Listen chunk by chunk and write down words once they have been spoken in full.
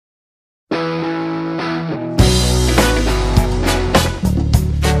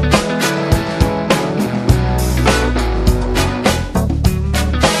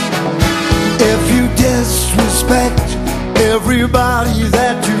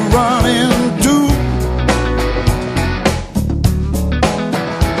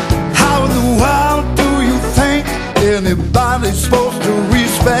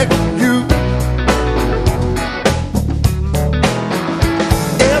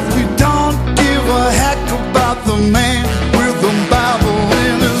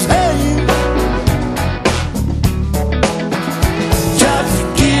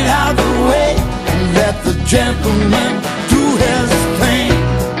gentleman do his thing.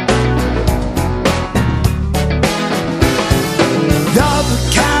 You're the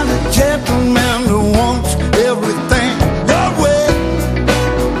kind of gentleman who wants everything your way.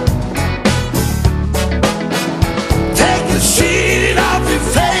 Take the sheet off your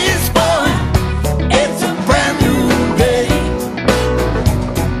face, boy, it's a brand new day.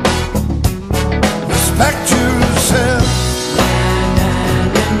 Respect yourself.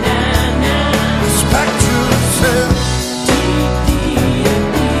 Respect yourself.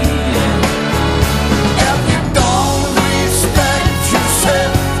 If you don't respect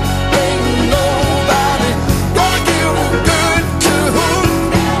yourself, ain't nobody gonna give a good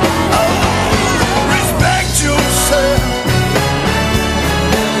tune. Oh, respect yourself.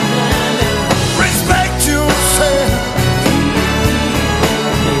 Respect yourself.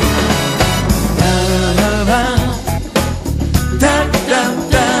 Da da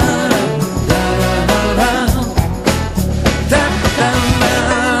da.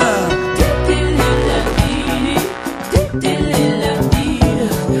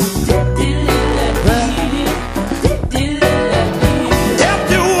 If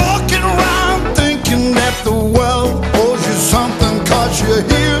you're walking around thinking that the world owes you something 'cause you're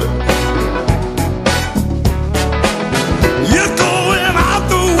here, you're going out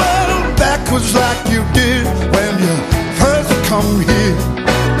the world backwards like you did when you first come here.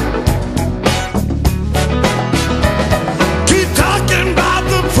 Keep talking about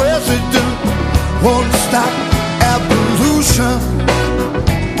the president, won't stop